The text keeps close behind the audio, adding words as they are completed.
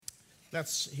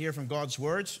Let's hear from God's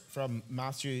word from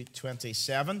Matthew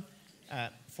 27.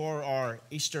 For our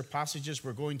Easter passages,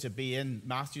 we're going to be in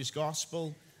Matthew's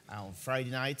Gospel on Friday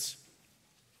night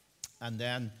and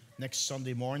then next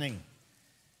Sunday morning.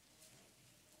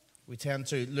 We tend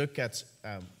to look at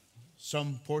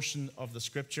some portion of the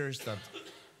scriptures that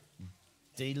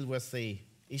deal with the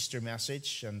Easter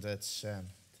message, and it's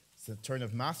the turn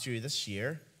of Matthew this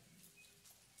year.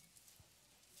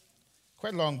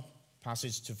 Quite a long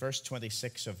passage to verse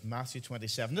 26 of Matthew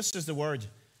 27. This is the word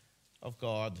of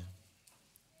God.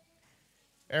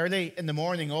 Early in the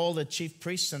morning, all the chief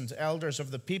priests and elders of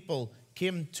the people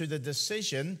came to the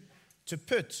decision to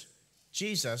put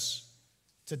Jesus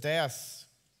to death.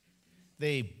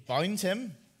 They bound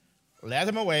him, led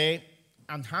him away,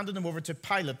 and handed him over to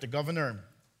Pilate, the governor.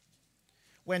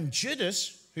 When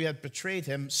Judas, who had betrayed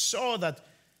him, saw that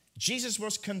Jesus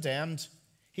was condemned,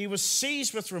 he was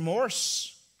seized with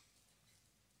remorse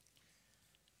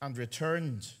and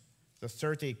returned the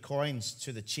 30 coins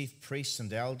to the chief priests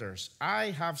and elders.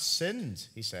 "I have sinned,"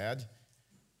 he said,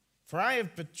 "for I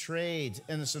have betrayed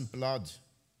innocent blood."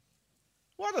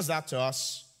 "What is that to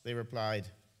us?" they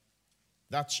replied.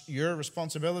 "That's your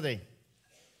responsibility."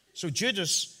 So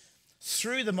Judas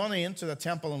threw the money into the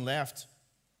temple and left.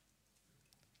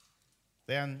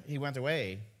 Then he went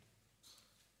away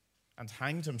and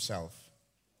hanged himself.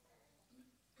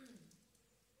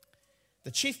 The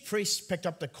chief priests picked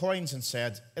up the coins and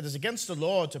said, "It is against the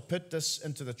law to put this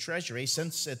into the treasury,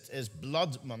 since it is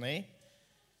blood money."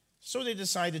 So they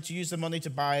decided to use the money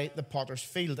to buy the potter's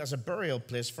field as a burial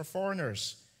place for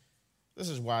foreigners. This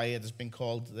is why it has been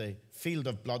called the field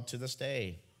of blood to this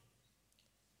day.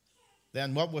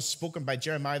 Then what was spoken by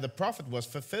Jeremiah the prophet was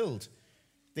fulfilled.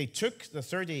 They took the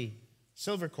 30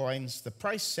 silver coins, the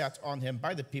price set on him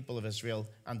by the people of Israel,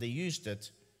 and they used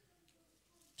it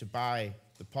to buy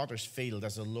the potter's field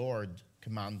as the Lord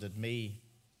commanded me.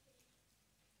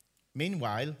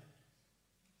 Meanwhile,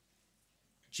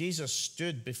 Jesus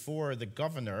stood before the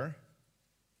governor,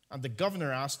 and the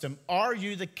governor asked him, "Are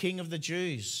you the king of the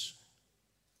Jews?"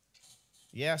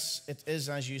 "Yes, it is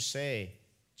as you say,"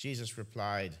 Jesus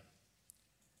replied.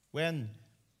 When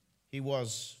he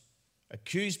was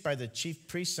accused by the chief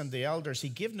priests and the elders, he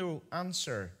gave no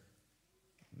answer.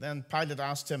 Then Pilate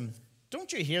asked him,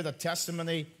 "Don't you hear the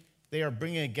testimony they are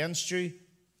bringing against you?"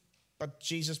 But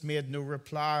Jesus made no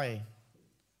reply,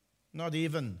 not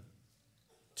even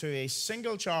to a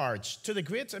single charge, to the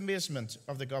great amazement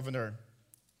of the governor.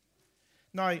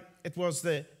 Now, it was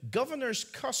the governor's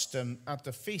custom at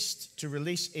the feast to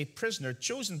release a prisoner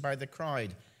chosen by the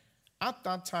crowd. At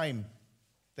that time,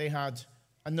 they had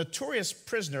a notorious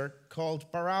prisoner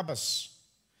called Barabbas.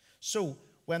 So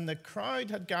when the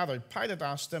crowd had gathered, Pilate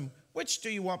asked them, "Which do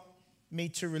you want me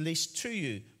to release to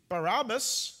you,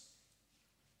 Barabbas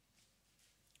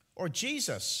or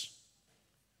Jesus,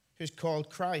 who's called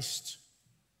Christ?"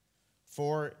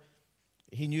 For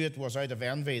he knew it was out of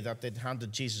envy that they'd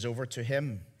handed Jesus over to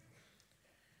him.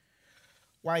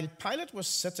 While Pilate was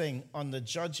sitting on the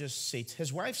judge's seat,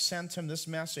 his wife sent him this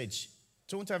message: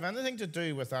 "Don't have anything to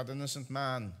do with that innocent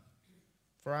man,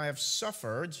 for I have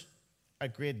suffered a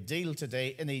great deal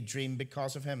today in a dream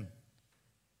because of him."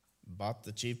 But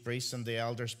the chief priests and the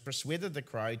elders persuaded the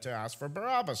crowd to ask for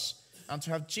Barabbas and to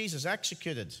have Jesus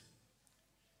executed.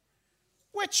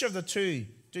 "Which of the two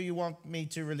do you want me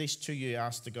to release to you?"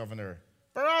 asked the governor.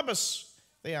 "Barabbas,"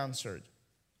 they answered.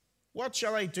 "What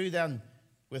shall I do then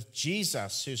with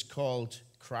Jesus, who's called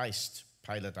Christ?"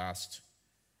 Pilate asked.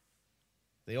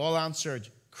 They all answered,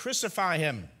 "Crucify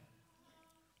him."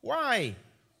 "Why?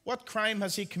 What crime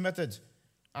has he committed?"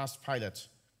 asked Pilate.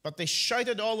 But they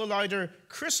shouted all the louder,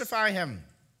 "Crucify him."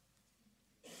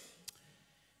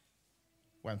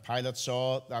 When Pilate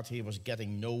saw that he was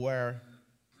getting nowhere,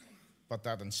 but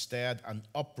that instead an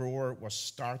uproar was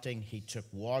starting, he took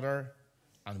water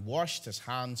and washed his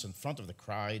hands in front of the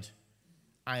crowd.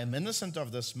 "I am innocent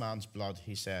of this man's blood,"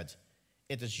 he said.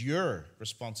 "It is your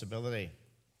responsibility."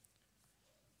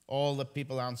 All the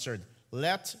people answered,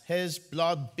 "Let his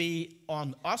blood be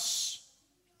on us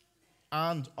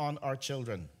and on our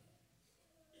children."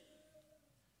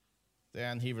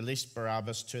 Then he released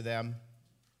Barabbas to them,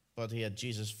 but he had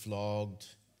Jesus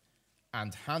flogged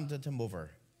and handed him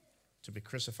over to be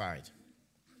crucified.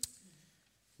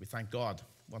 We thank God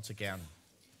once again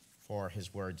for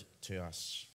his word to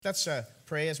us. Let's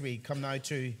pray as we come now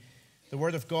to the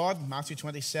word of God, Matthew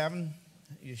 27.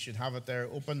 You should have it there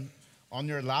open on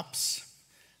your laps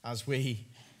as we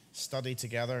study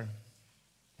together.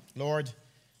 Lord,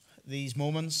 these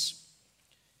moments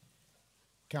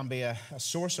can be a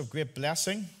source of great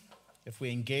blessing if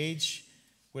we engage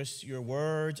with your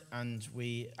word, and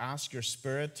we ask your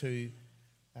Spirit to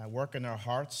work in our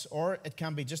hearts. Or it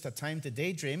can be just a time to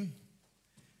daydream,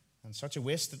 and such a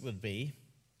waste it would be.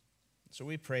 So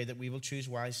we pray that we will choose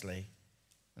wisely,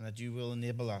 and that you will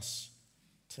enable us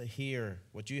to hear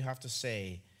what you have to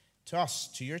say to us,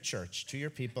 to your church, to your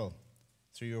people,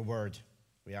 through your word.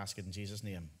 We ask it in Jesus'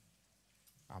 name.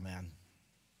 Amen.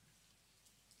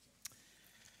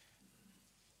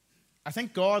 I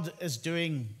think God is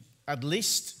doing at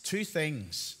least two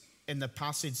things in the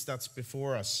passage that's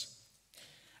before us.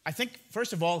 I think,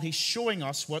 first of all, he's showing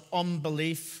us what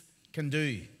unbelief can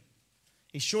do.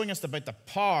 He's showing us about the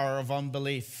power of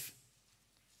unbelief.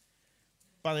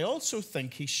 But I also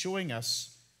think he's showing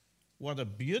us what a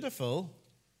beautiful,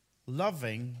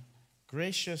 loving,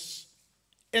 gracious,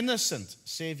 innocent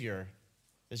Savior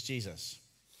is Jesus.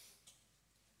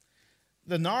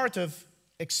 The narrative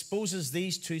exposes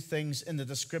these two things in the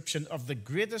description of the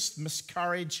greatest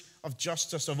miscarriage of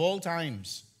justice of all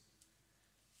times.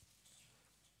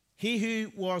 He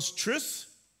who was truth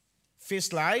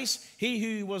faced lies. He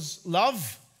who was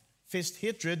love faced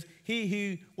hatred. He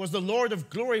who was the Lord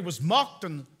of glory was mocked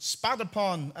and spat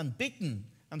upon and beaten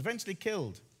and eventually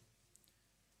killed.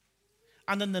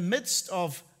 And in the midst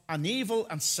of an evil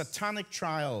and satanic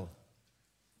trial,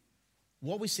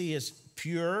 what we see is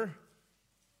pure,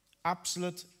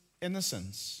 absolute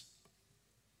innocence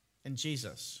in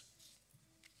Jesus.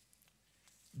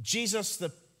 Jesus,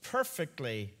 the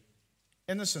perfectly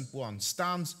innocent one,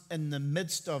 stands in the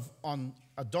midst of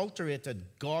unadulterated,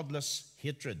 godless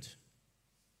hatred.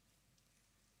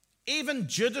 Even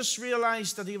Judas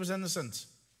realized that he was innocent.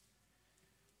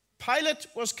 Pilate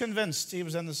was convinced he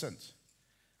was innocent.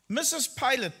 Mrs.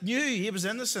 Pilate knew he was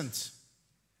innocent.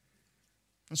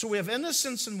 And so we have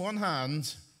innocence in one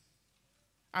hand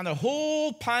and a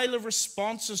whole pile of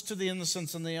responses to the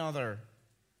innocence in the other.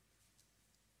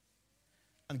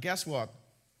 And guess what?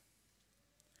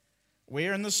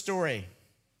 We're in the story.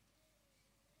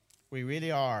 We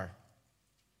really are.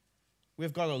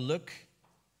 We've got to look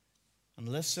and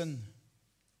listen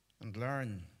and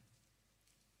learn.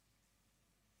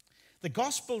 The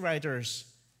gospel writers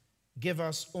give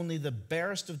us only the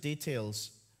barest of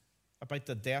details about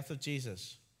the death of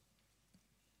Jesus.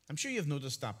 I'm sure you've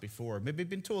noticed that before. Maybe you've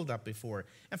been told that before.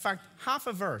 In fact, half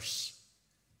of verse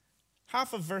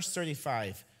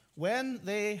 35, when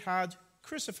they had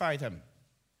crucified him.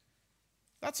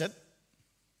 That's it.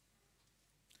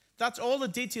 That's all the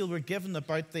detail we're given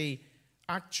about the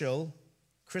actual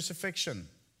crucifixion.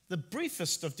 The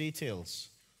briefest of details.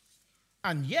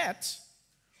 And yet,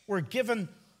 we're given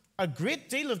a great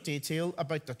deal of detail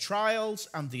about the trials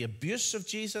and the abuse of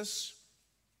Jesus.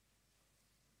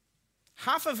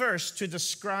 Half a verse to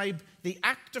describe the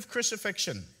act of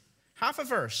crucifixion. Half a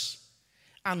verse.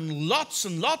 And lots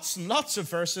and lots and lots of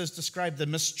verses describe the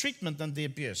mistreatment and the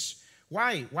abuse.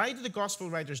 Why? Why do the gospel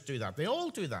writers do that? They all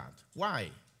do that.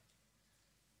 Why?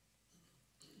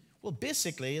 Well,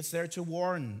 basically, it's there to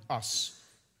warn us.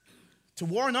 To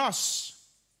warn us.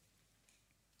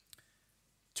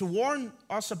 To warn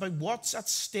us about what's at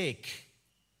stake.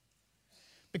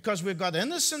 Because we've got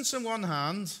innocence in one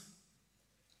hand,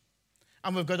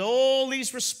 and we've got all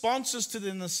these responses to the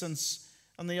innocence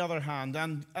on the other hand.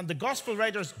 And the gospel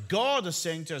writers, God is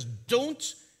saying to us,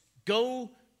 don't go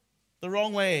the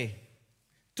wrong way.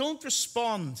 Don't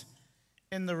respond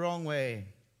in the wrong way.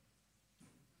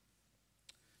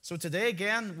 So today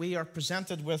again, we are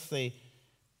presented with the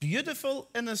beautiful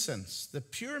innocence, the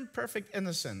pure and perfect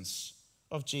innocence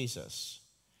of Jesus.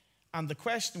 And the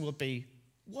question will be,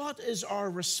 what is our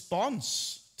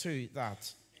response to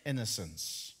that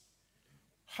innocence?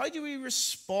 How do we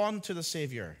respond to the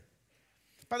Savior?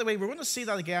 By the way, we're going to see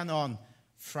that again on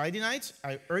Friday night.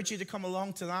 I urge you to come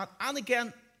along to that. And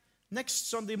again, next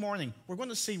Sunday morning, we're going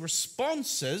to see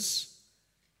responses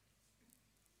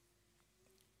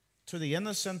to the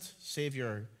innocent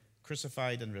Savior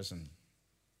crucified and risen.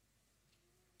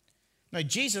 Now,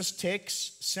 Jesus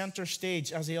takes center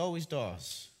stage as he always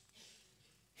does.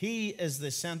 He is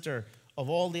the center of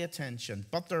all the attention.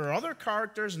 But there are other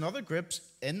characters and other groups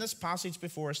in this passage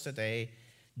before us today.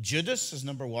 Judas is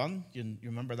number one. You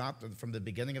remember that from the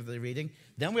beginning of the reading.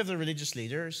 Then we have the religious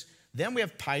leaders. Then we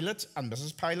have Pilate and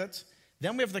Mrs. Pilate.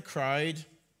 Then we have the crowd.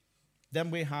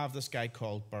 Then we have this guy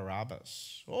called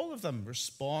Barabbas. All of them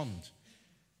respond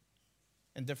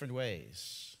in different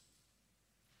ways.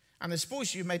 And I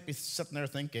suppose you might be sitting there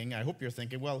thinking, I hope you're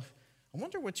thinking, well, I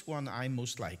wonder which one I'm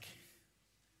most like.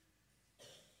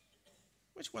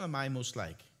 Which one am I most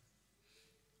like?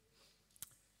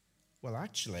 Well,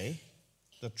 actually,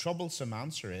 the troublesome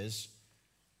answer is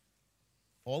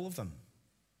all of them,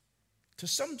 to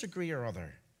some degree or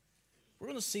other. We're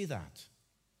going to see that.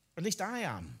 At least I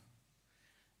am.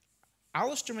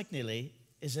 Alastair McNeely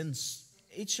is in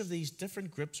each of these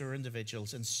different groups or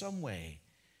individuals in some way.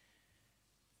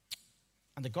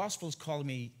 And the gospel's calling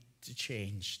me to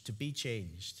change, to be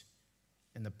changed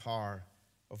in the power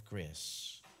of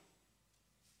grace.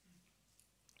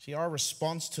 See, our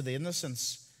response to the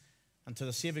innocence and to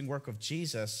the saving work of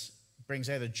Jesus brings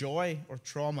either joy or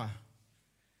trauma.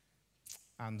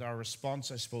 And our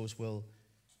response, I suppose, will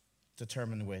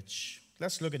determine which.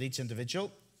 Let's look at each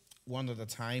individual one at a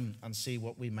time and see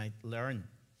what we might learn.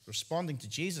 Responding to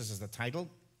Jesus is the title.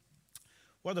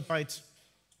 What about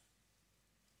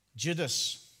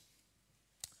Judas?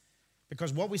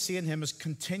 Because what we see in him is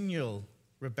continual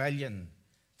rebellion.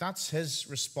 That's his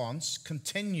response,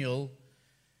 continual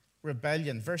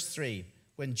rebellion. Verse 3,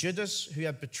 when Judas, who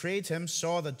had betrayed him,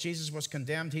 saw that Jesus was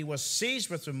condemned, he was seized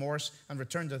with remorse and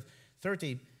returned the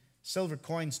 30 silver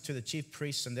coins to the chief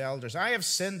priests and the elders. I have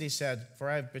sinned, he said, for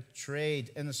I have betrayed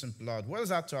innocent blood. What is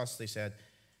that to us, they said?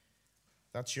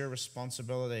 That's your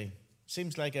responsibility.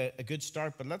 Seems like a good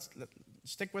start, but let's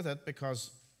stick with it, because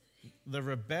the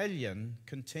rebellion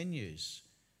continues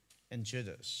in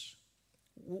Judas.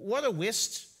 What a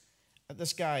waste,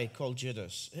 this guy called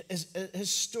Judas.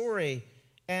 His story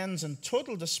ends in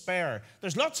total despair.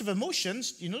 There's lots of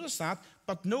emotions, you notice that,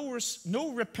 but no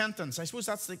repentance. I suppose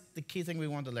that's the key thing we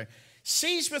want to learn.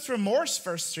 Seized with remorse,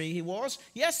 verse 3, he was.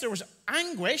 Yes, there was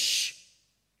anguish,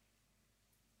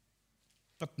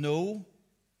 but no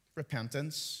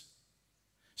repentance.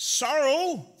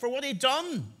 Sorrow for what he'd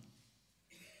done,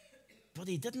 but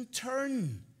he didn't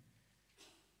turn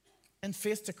in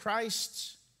faith to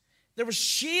Christ. There was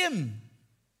shame,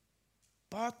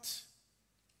 but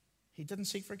he didn't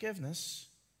seek forgiveness.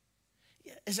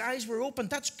 His eyes were open.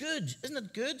 That's good. Isn't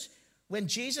it good? When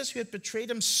Jesus, who had betrayed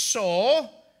him, saw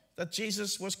that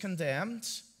Jesus was condemned,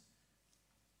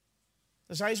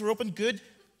 his eyes were open. Good.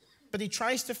 But he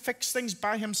tries to fix things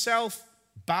by himself.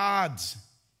 Bad.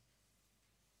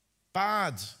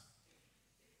 Bad.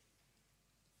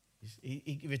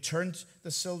 He returned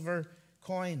the silver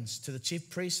coins to the chief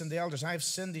priests and the elders. I have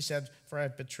sinned, he said, for I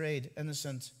have betrayed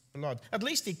innocent blood. At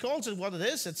least he calls it what it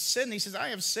is. It's sin. He says, I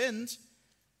have sinned.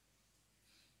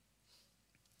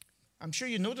 I'm sure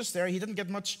you noticed there, he didn't get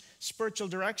much spiritual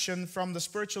direction from the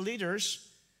spiritual leaders.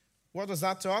 What is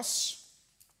that to us?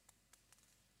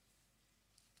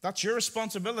 That's your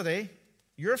responsibility.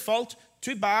 Your fault.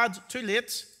 Too bad. Too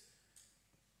late.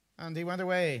 And he went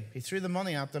away. He threw the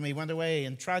money at them. He went away.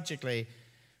 And tragically,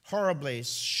 horribly,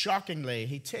 shockingly,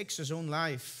 he takes his own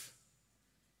life.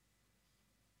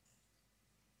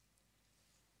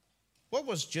 What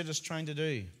was Judas trying to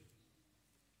do?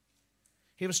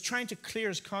 He was trying to clear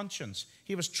his conscience.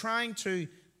 He was trying to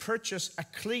purchase a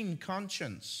clean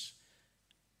conscience.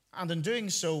 And in doing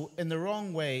so, in the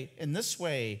wrong way, in this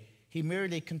way, he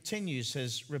merely continues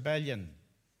his rebellion.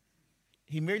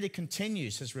 He merely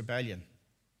continues his rebellion.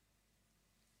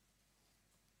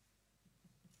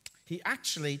 He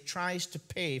actually tries to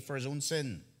pay for his own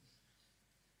sin.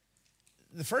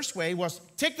 The first way was,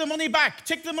 take the money back,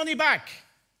 take the money back.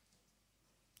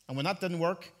 And when that didn't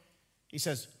work, he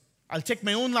says, I'll take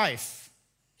my own life.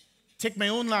 Take my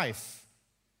own life.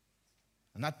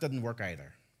 And that didn't work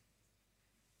either.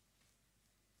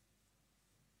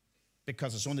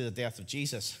 Because it's only the death of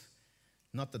Jesus,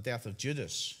 not the death of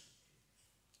Judas,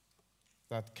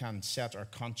 that can set our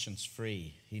conscience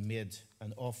free. He made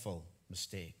an awful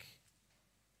mistake.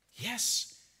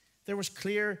 Yes, there was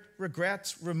clear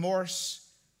regret, remorse,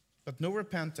 but no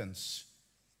repentance.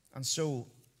 And so,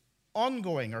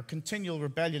 ongoing or continual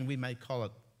rebellion, we might call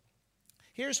it.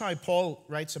 Here's how Paul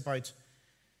writes about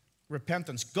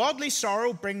repentance. Godly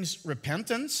sorrow brings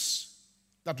repentance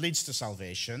that leads to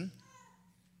salvation.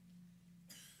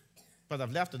 But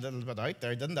I've left a little bit out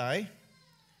there, didn't I?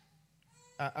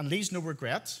 And leaves no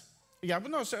regret. Yeah,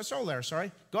 but no, it's all there,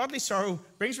 sorry. Godly sorrow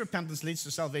brings repentance, leads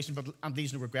to salvation, and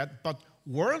leaves no regret. But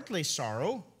worldly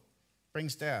sorrow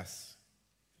brings death.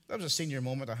 That was a senior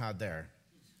moment I had there.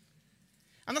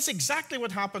 And that's exactly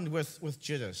what happened with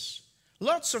Judas.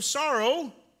 Lots of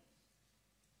sorrow,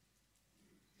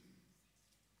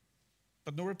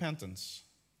 but no repentance.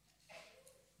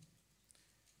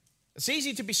 It's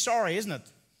easy to be sorry, isn't it?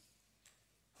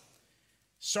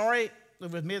 Sorry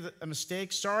that we've made a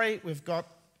mistake. Sorry we've got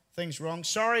things wrong.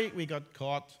 Sorry we got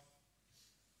caught.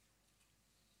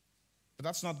 But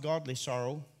that's not godly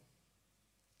sorrow.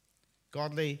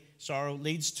 Godly sorrow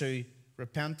leads to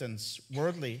repentance.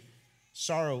 Worldly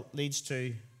sorrow leads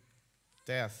to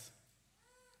death.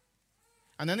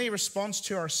 And any response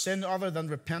to our sin other than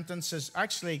repentance is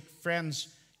actually, friends,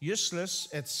 useless,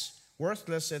 it's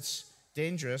worthless, it's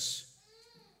dangerous.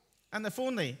 And if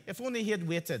only he had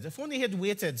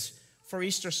waited for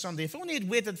Easter Sunday, if only he had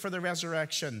waited for the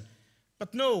resurrection.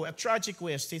 But no, a tragic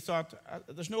waste. He thought,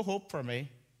 there's no hope for me.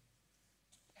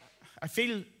 I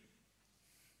feel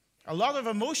a lot of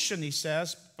emotion, he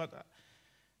says, but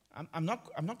I'm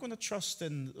not going to trust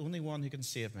in the only one who can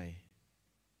save me.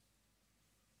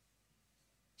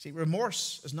 See,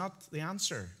 remorse is not the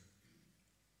answer.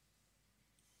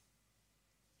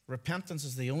 Repentance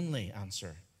is the only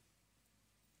answer.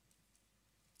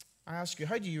 I ask you,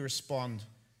 how do you respond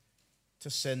to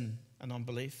sin and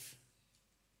unbelief?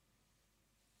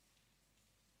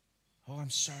 Oh,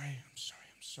 I'm sorry.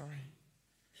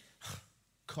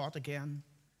 Caught again.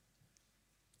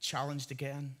 Challenged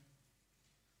again.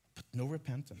 But no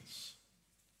repentance.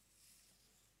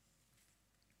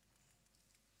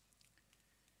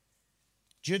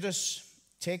 Judas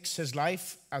takes his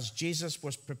life as Jesus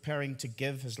was preparing to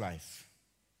give his life.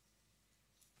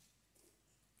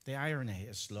 The irony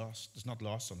is not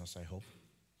lost on us, I hope.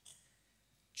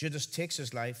 Judas takes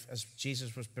his life as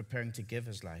Jesus was preparing to give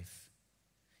his life.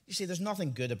 You see, there's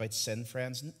nothing good about sin,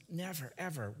 friends. Never,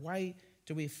 ever. Why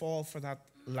do we fall for that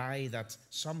lie that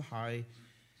somehow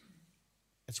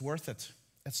it's worth it?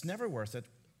 It's never worth it.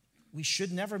 We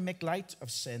should never make light of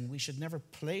sin. We should never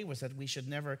play with it. We should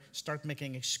never start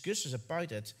making excuses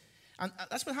about it. And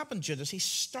that's what happened to Judas. He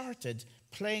started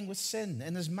playing with sin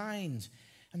in his mind.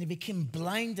 And he became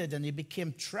blinded and he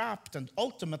became trapped. And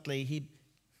ultimately, he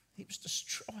was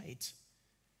destroyed.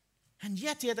 And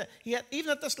yet, he had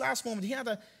even at this last moment, he had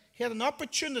an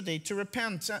opportunity to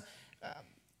repent.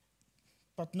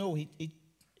 But no,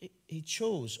 he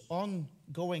chose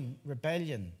ongoing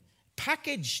rebellion.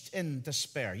 Packaged in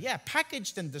despair. Yeah,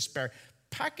 packaged in despair.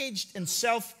 Packaged in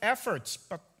self-efforts,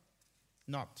 but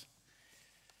not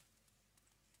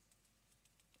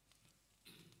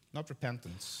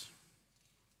repentance.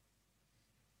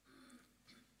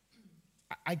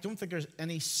 I don't think there's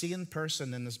any sane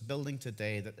person in this building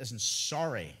today that isn't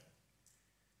sorry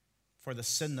for the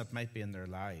sin that might be in their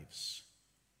lives.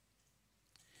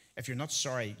 If you're not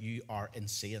sorry, you are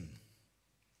insane.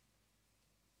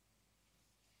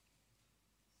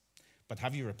 But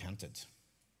have you repented?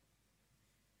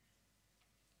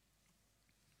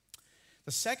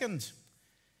 The second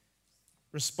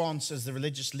response is the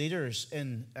religious leaders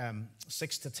in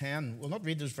 6 to 10. We'll not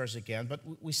read those verses again, but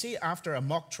we see after a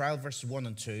mock trial, verses 1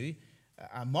 and 2,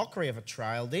 a mockery of a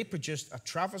trial, they produced a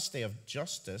travesty of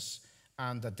justice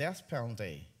and a death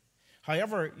penalty.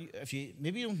 However,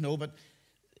 maybe you don't know, but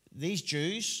these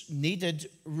Jews needed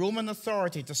Roman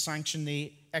authority to sanction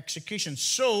the execution.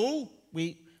 So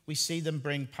we see them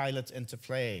bring Pilate into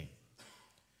play.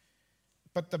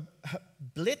 But the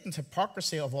blatant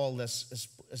hypocrisy of all this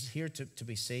is here to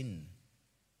be seen.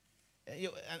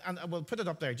 And we'll put it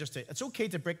up there. It's okay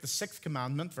to break the 6th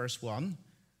commandment, verse 1,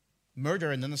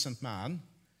 murder an innocent man,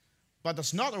 but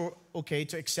it's not okay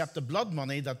to accept the blood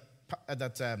money that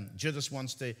Judas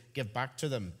wants to give back to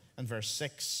them in verse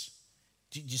 6.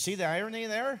 Do you see the irony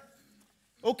there?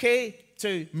 Okay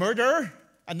to murder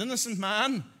an innocent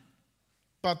man,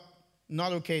 but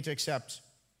not okay to accept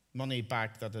money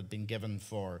back that had been given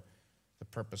for the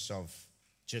purpose of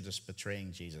Judas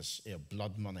betraying Jesus,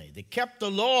 blood money. They kept the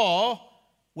law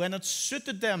when it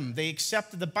suited them. They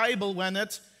accepted the Bible when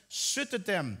it suited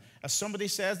them. As somebody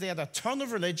says, they had a ton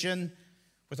of religion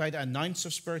without an ounce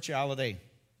of spirituality.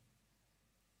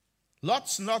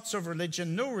 Lots and lots of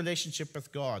religion, no relationship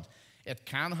with God. It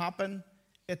can happen.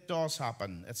 It does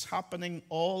happen. It's happening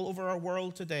all over our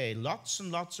world today. Lots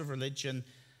and lots of religion,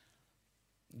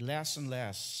 less and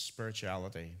less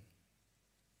spirituality.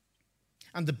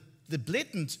 And the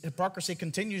blatant hypocrisy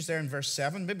continues there in verse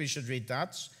 7. Maybe you should read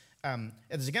that.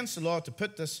 It is against the law to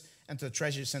put this into the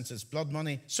treasury since it's blood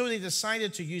money. So they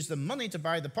decided to use the money to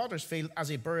buy the potter's field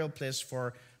as a burial place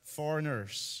for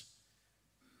foreigners.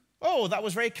 Oh, that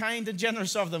was very kind and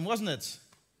generous of them, wasn't it?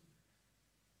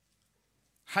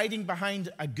 Hiding behind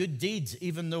a good deed,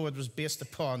 even though it was based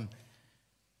upon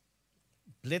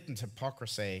blatant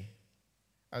hypocrisy.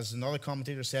 As another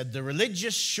commentator said, the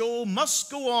religious show must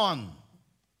go on.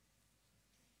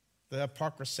 The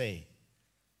hypocrisy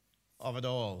of it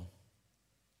all.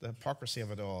 The hypocrisy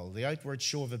of it all. The outward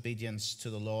show of obedience to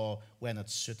the law when it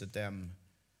suited them.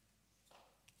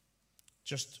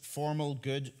 Just formal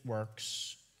good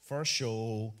works for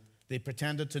show. They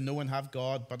pretended to know and have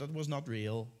God, but it was not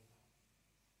real.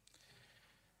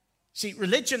 See,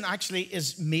 religion actually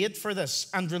is made for this,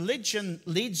 and religion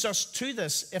leads us to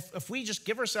this. If we just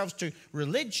give ourselves to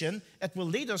religion, it will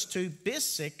lead us to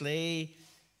basically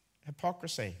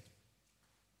hypocrisy.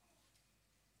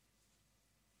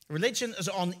 Religion is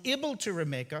unable to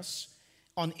remake us.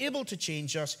 unable to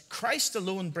change us. Christ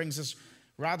alone brings us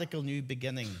radical new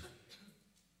beginning.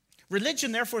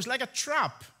 Religion, therefore, is like a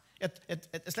trap.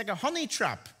 It's like a honey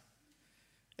trap.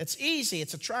 It's easy,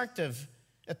 it's attractive,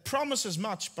 it promises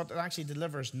much, but it actually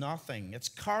delivers nothing. It's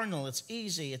carnal, it's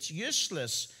easy, it's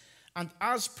useless. And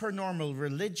as per normal,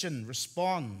 religion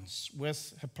responds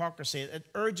with hypocrisy. It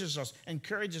urges us,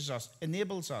 encourages us,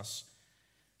 enables us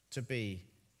to be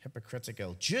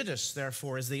hypocritical. Judas,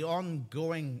 therefore, is the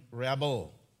ongoing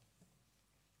rebel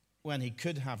when he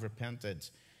could have repented.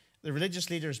 The religious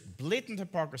leaders' blatant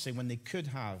hypocrisy when they could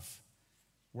have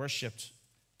worshipped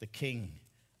the king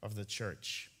of the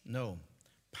church. No.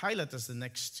 Pilate is the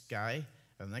next guy,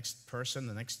 the next person,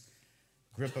 the next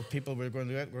group of people we're going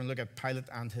to look at. We're going to look at Pilate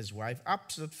and his wife.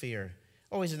 Absolute fear.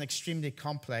 Oh, he's an extremely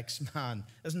complex man,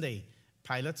 isn't he?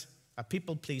 Pilate, a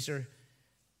people pleaser,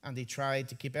 and he tried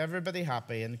to keep everybody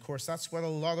happy. And of course, that's what a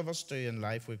lot of us do in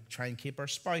life. We try and keep our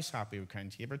spouse happy. We try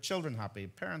and keep our children happy,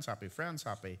 parents happy, friends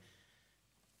happy.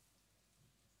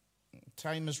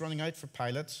 Time is running out for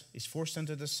Pilate. He's forced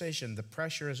into a decision. The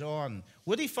pressure is on.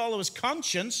 Would he follow his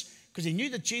conscience because he knew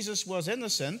that Jesus was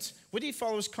innocent? Would he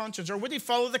follow his conscience, or would he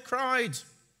follow the crowd?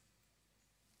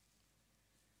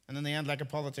 And in the end, like a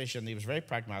politician, he was very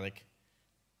pragmatic.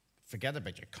 Forget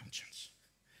about your conscience.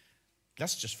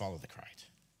 Let's just follow the crowd.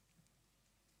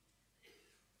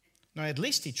 Now, at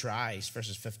least he tries,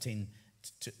 verses 15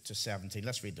 to 17.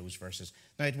 Let's read those verses.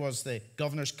 Now, it was the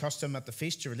governor's custom at the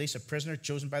feast to release a prisoner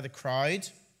chosen by the crowd.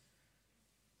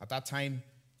 At that time,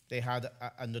 they had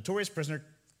a notorious prisoner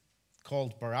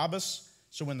called Barabbas.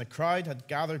 So when the crowd had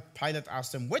gathered, Pilate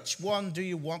asked him, "Which one do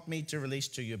you want me to release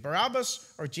to you,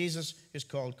 Barabbas or Jesus who's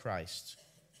called Christ?"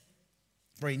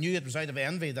 For he knew it was out of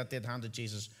envy that they had handed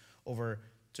Jesus over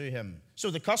to him. So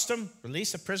the custom,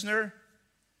 release a prisoner.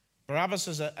 Barabbas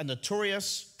is a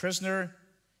notorious prisoner.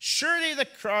 Surely the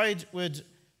crowd would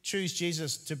choose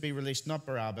Jesus to be released, not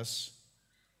Barabbas.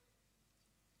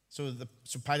 So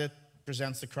Pilate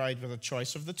presents the crowd with a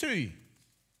choice of the two.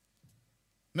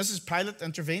 Mrs. Pilate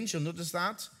intervenes, you'll notice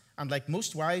that. And like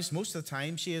most wives, most of the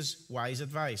time, she has wise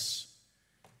advice.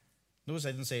 Notice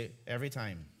I didn't say every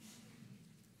time.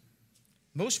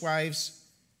 Most wives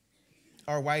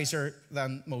are wiser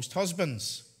than most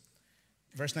husbands.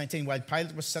 Verse 19, while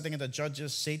Pilate was sitting at a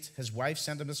judge's seat, his wife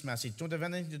sent him this message: "Don't have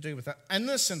anything to do with that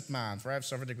innocent man, for I have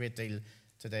suffered a great deal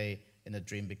today in a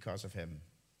dream because of him."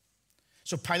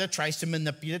 So Pilate tries to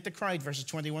manipulate the crowd, verses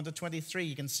 21 to 23.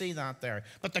 You can see that there.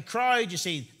 But the crowd, you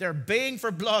see, they're baying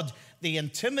for blood. They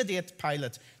intimidate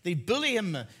Pilate. They bully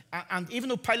him. And even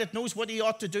though Pilate knows what he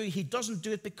ought to do, he doesn't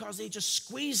do it because they just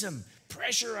squeeze him,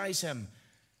 pressurize him.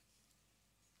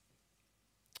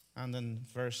 And in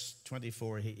verse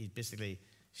 24, he basically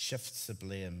shifts the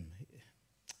blame.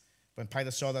 When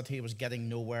Pilate saw that he was getting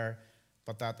nowhere,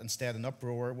 but that instead an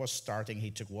uproar was starting,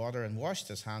 he took water and washed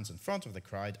his hands in front of the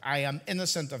crowd. "I am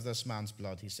innocent of this man's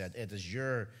blood," he said. "It is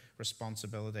your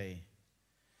responsibility."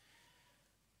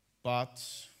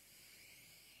 But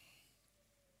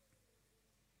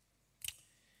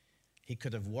he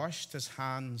could have washed his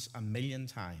hands 1,000,000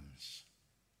 times,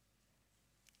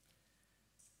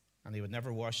 and he would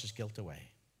never wash his guilt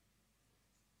away.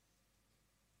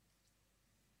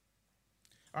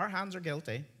 Our hands are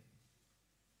guilty.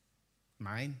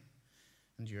 Mine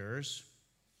and yours.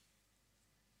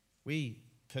 We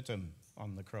put him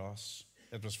on the cross.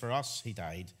 It was for us he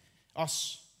died.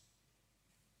 Us.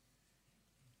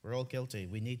 We're all guilty.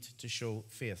 We need to show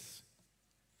faith.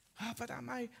 "Oh, but am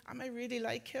I really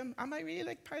like him? Am I really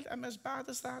like Pilate? Am I as bad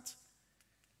as that?"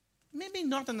 Maybe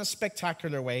not in a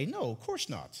spectacular way. No, of course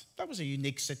not. That was a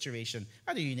unique situation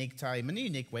at a unique time in a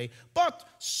unique way. But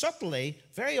subtly,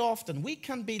 very often, we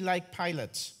can be like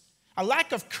Pilate. A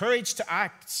lack of courage to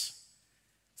act.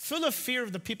 Full of fear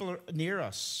of the people near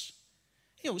us.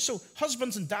 So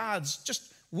husbands and dads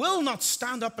just will not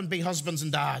stand up and be husbands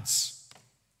and dads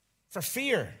for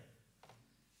fear.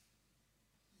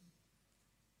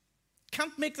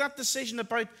 Can't make that decision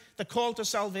about the call to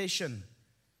salvation,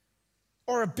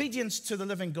 or obedience to the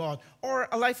living God, or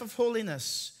a life of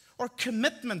holiness, or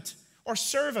commitment, or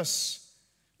service.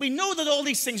 We know that all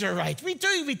these things are right. We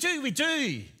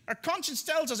do. Our conscience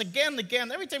tells us again and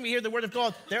again, every time we hear the word of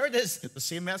God, there it is, the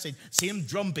same message, same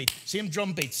drumbeat.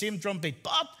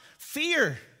 But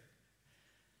fear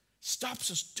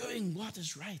stops us doing what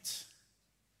is right.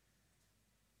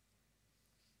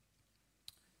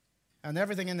 And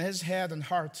everything in his head and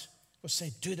heart will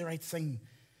say, "Do the right thing,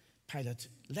 Pilate.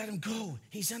 Let him go.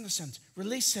 He's innocent.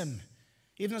 Release him."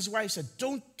 Even his wife said,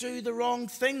 "Don't do the wrong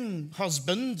thing,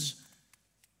 husband."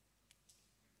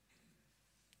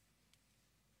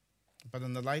 But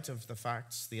in the light of the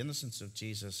facts, the innocence of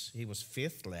Jesus, he was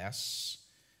faithless.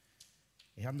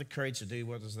 He hadn't the courage to do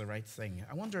what is the right thing.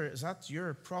 I wonder, is that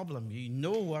your problem? You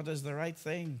know what is the right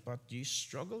thing, but you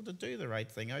struggle to do the right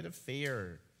thing out of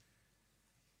fear.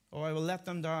 Oh, I will let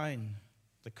them down.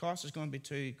 The cost is going to be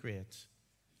too great.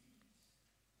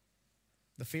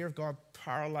 The fear of God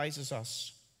paralyzes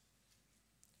us.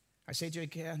 I say to you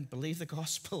again, believe the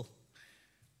gospel.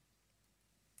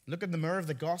 Look in the mirror of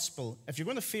the gospel. If you're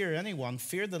going to fear anyone,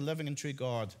 fear the living and true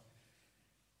God,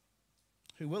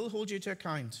 who will hold you to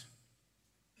account.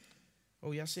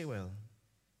 Oh, yes, he will.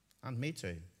 And me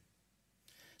too.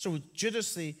 So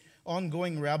Judas, the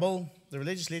ongoing rebel, the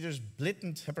religious leaders,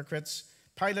 blatant hypocrites,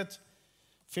 Pilate,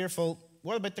 fearful.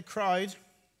 What about the crowd?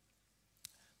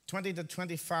 20 to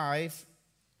 25,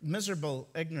 miserable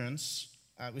ignorance.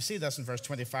 We see this in verse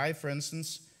 25, for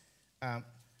instance. And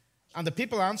the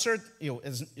people answered,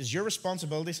 is your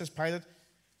responsibility, says Pilate.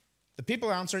 The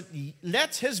people answered,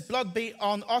 let his blood be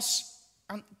on us.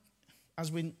 And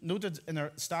as we noted in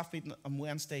our staff meeting on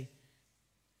Wednesday,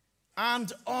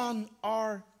 and on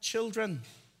our children.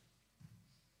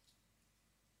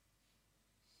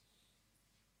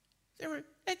 They were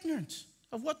ignorant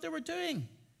of what they were doing,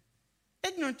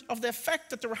 ignorant of the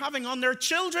effect that they were having on their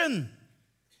children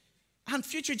and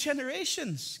future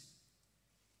generations.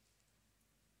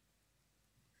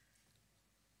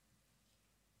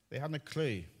 They hadn't a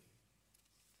clue,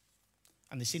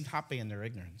 and they seemed happy in their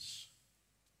ignorance.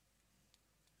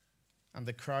 And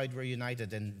the crowd were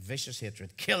united in vicious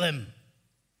hatred. Kill him!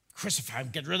 Crucify him!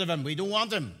 Get rid of him! We don't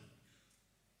want him!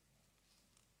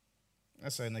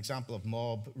 That's an example of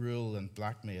mob rule and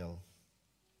blackmail.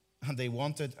 And they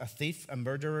wanted a thief, a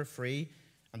murderer free,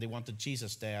 and they wanted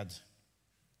Jesus dead.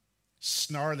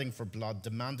 Snarling for blood,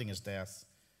 demanding his death.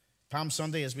 Palm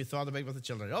Sunday, as we thought about with the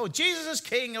children. Oh, Jesus is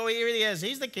king. Oh, here he is.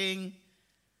 He's the king.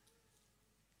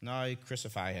 Now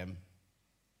crucify him.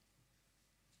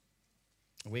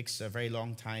 A week's a very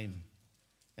long time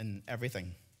in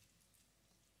everything,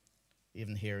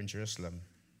 even here in Jerusalem.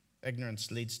 Ignorance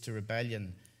leads to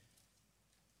rebellion.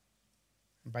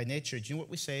 And by nature, do you know what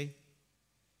we say?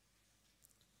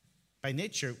 By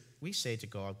nature, we say to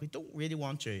God, we don't really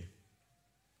want you.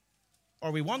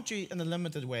 Or we want you in a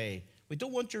limited way. We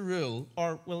don't want your rule,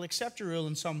 or we'll accept your rule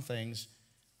in some things.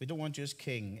 We don't want you as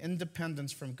king.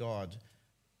 Independence from God.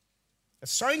 It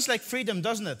sounds like freedom,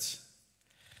 doesn't it?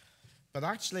 But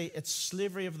actually, it's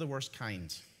slavery of the worst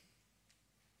kind.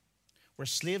 We're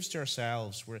slaves to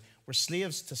ourselves. We're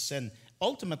slaves to sin.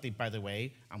 Ultimately, by the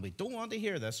way, and we don't want to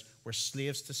hear this, we're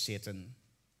slaves to Satan.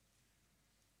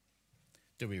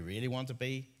 Do we really want to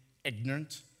be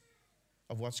ignorant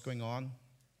of what's going on?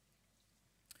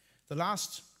 The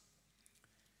last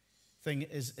thing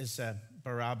is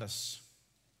Barabbas.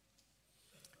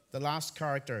 The last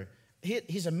character.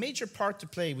 He's a major part to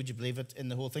play, would you believe it, in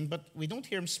the whole thing, but we don't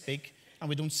hear him speak and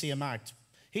we don't see him act.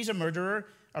 He's a murderer,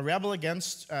 a rebel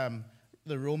against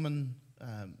the Roman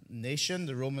nation,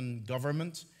 the Roman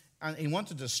government, and he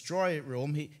wanted to destroy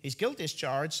Rome. He's guilty as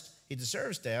charged. He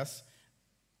deserves death,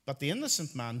 but the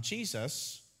innocent man,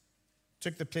 Jesus,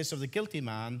 took the place of the guilty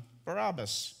man,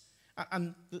 Barabbas.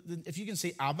 And if you can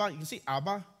see Abba, you can see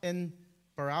Abba in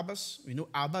Barabbas. We know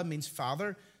Abba means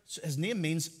father. So his name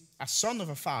means a son of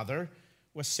a father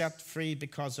was set free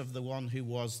because of the one who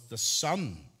was the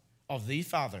son of the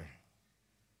father.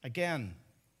 Again,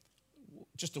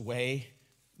 just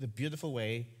the beautiful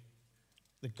way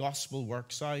the gospel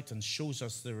works out and shows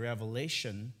us the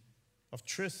revelation of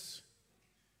truth.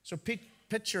 So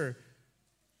picture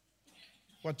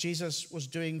what Jesus was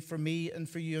doing for me and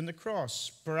for you on the cross.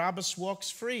 Barabbas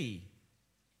walks free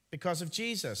because of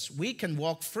Jesus. We can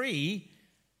walk free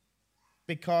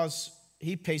because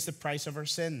he pays the price of our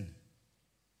sin.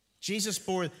 Jesus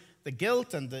bore the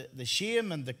guilt and the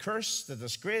shame and the curse, the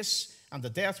disgrace and the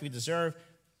death we deserve.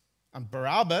 And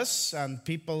Barabbas and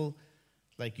people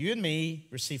like you and me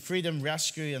receive freedom,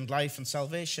 rescue, and life and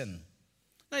salvation.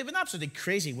 Now, it would be absolutely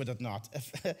crazy, would it not,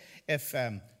 if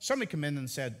somebody came in and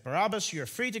said, Barabbas, you're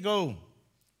free to go.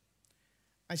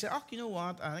 I said, you know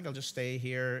what? I think I'll just stay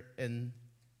here in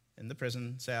the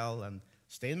prison cell and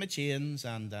stay in my chains.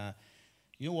 And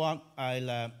you know what?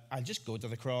 I'll just go to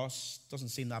the cross. Doesn't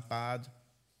seem that bad.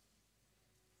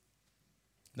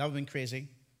 That would have been crazy.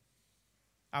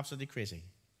 Absolutely crazy.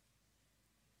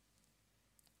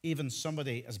 Even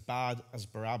somebody as bad as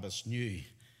Barabbas knew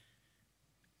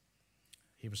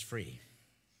he was free.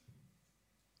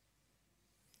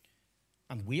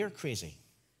 And we are crazy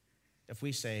if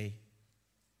we say,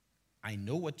 I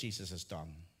know what Jesus has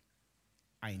done.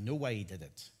 I know why he did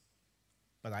it,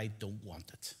 but I don't want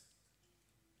it.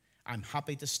 I'm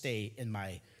happy to stay in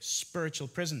my spiritual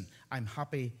prison. I'm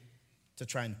happy to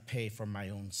try and pay for my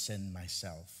own sin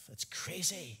myself. It's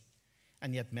crazy.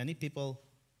 And yet many people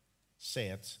say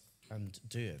it and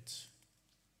do it.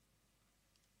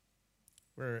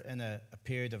 We're in a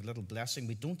period of little blessing.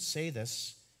 We don't say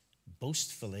this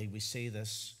boastfully. We say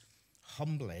this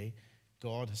humbly.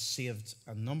 God has saved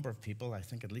a number of people, I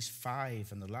think at least 5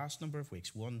 in the last number of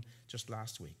weeks. 1 just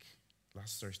last week,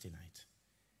 last Thursday night.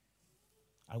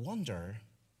 I wonder,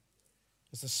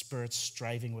 is the Spirit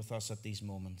striving with us at these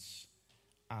moments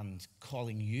and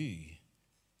calling you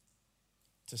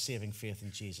to saving faith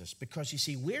in Jesus? Because you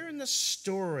see, we're in the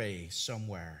story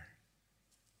somewhere.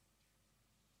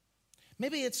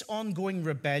 Maybe it's ongoing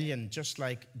rebellion, just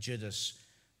like Judas.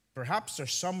 Perhaps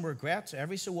there's some regret.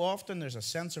 Every so often there's a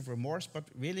sense of remorse, but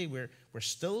really we're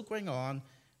still going on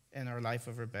in our life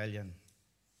of rebellion.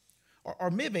 Or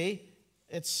maybe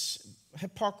it's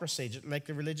hypocrisy, like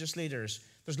the religious leaders.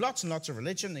 There's lots and lots of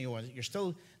religion. You're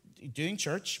still doing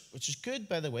church, which is good,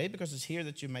 by the way, because it's here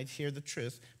that you might hear the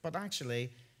truth. But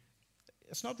actually,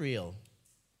 it's not real.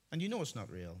 And you know it's not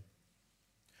real.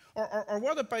 Or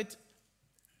what about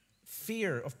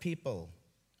fear of people?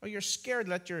 Or you're scared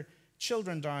to let your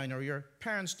children down, or your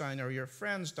parents down, or your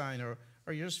friends down, or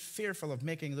you're just fearful of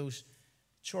making those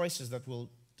choices that will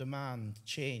demand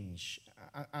change.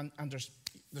 And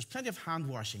there's plenty of hand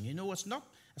washing. It's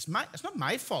not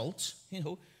my fault.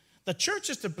 The church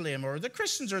is to blame, or the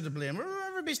Christians are to blame, or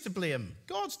everybody's to blame.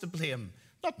 God's to blame,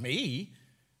 not me.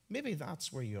 Maybe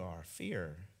that's where you are,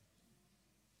 fear.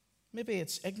 Maybe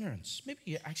it's ignorance. Maybe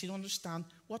you actually don't understand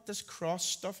what this cross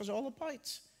stuff is all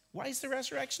about. Why is the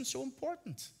resurrection so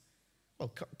important? Well,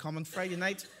 come on Friday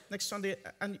night, next Sunday,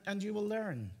 and you will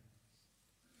learn.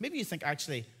 Maybe you think,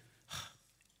 actually,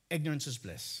 ignorance is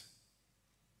bliss.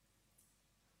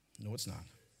 No, it's not.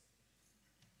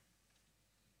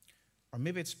 Or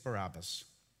maybe it's Barabbas.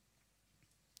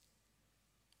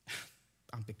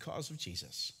 And because of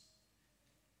Jesus,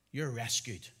 you're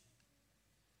rescued,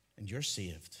 and you're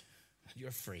saved, and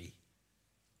you're free,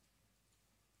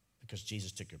 because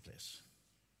Jesus took your place.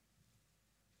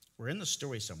 We're in the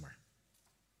story somewhere.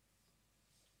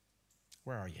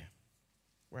 Where are you?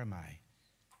 Where am I?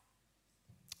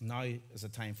 Now is the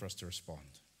time for us to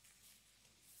respond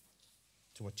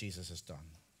to what Jesus has done.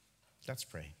 Let's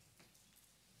pray.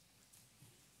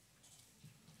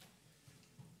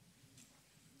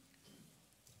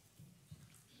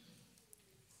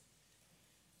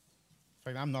 In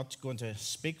fact, I'm not going to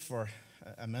speak for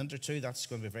a minute or two. That's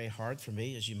going to be very hard for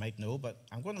me, as you might know, but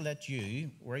I'm going to let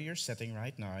you, where you're sitting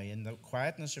right now, in the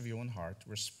quietness of your own heart,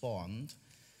 respond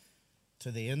to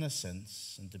the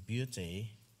innocence and the beauty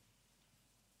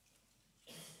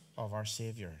of our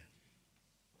Savior.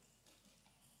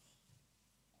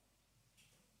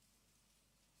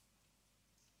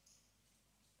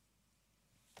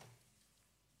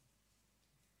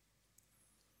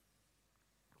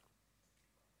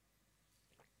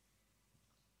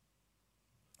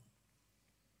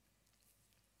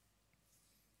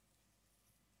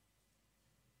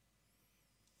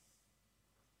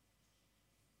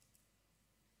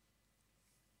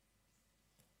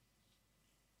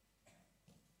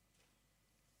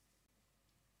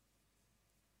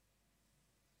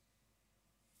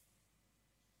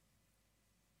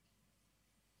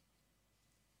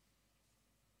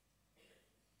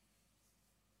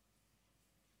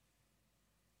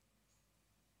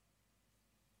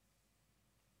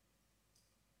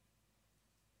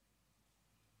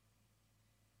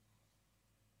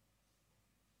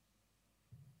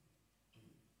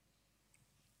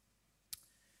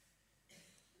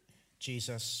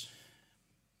 Jesus,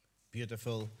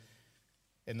 beautiful,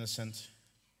 innocent,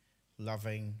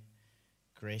 loving,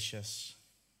 gracious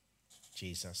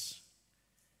Jesus.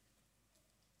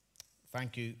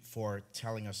 Thank you for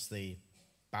telling us the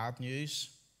bad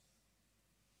news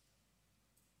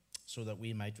so that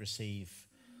we might receive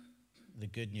the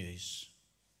good news.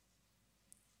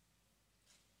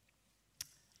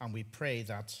 And we pray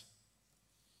that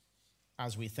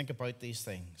as we think about these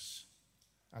things,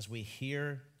 as we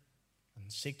hear and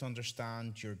seek to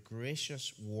understand your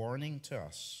gracious warning to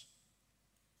us,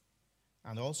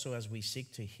 and also as we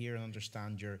seek to hear and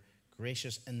understand your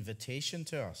gracious invitation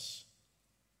to us,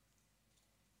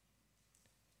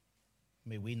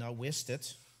 may we not waste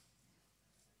it.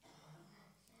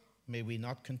 May we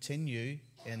not continue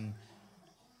in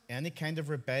any kind of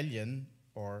rebellion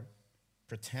or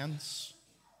pretense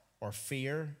or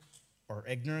fear or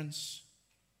ignorance,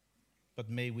 but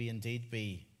may we indeed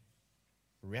be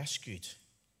rescued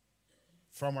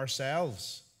from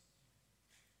ourselves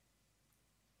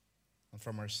and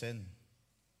from our sin.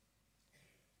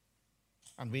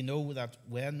 And we know that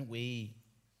when we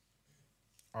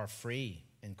are free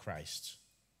in Christ,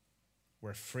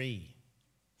 we're free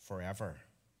forever.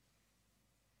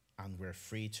 And we're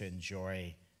free to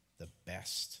enjoy the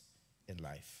best in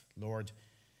life. Lord,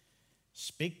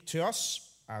 speak to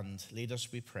us and lead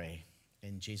us, we pray.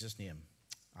 In Jesus' name,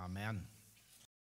 amen.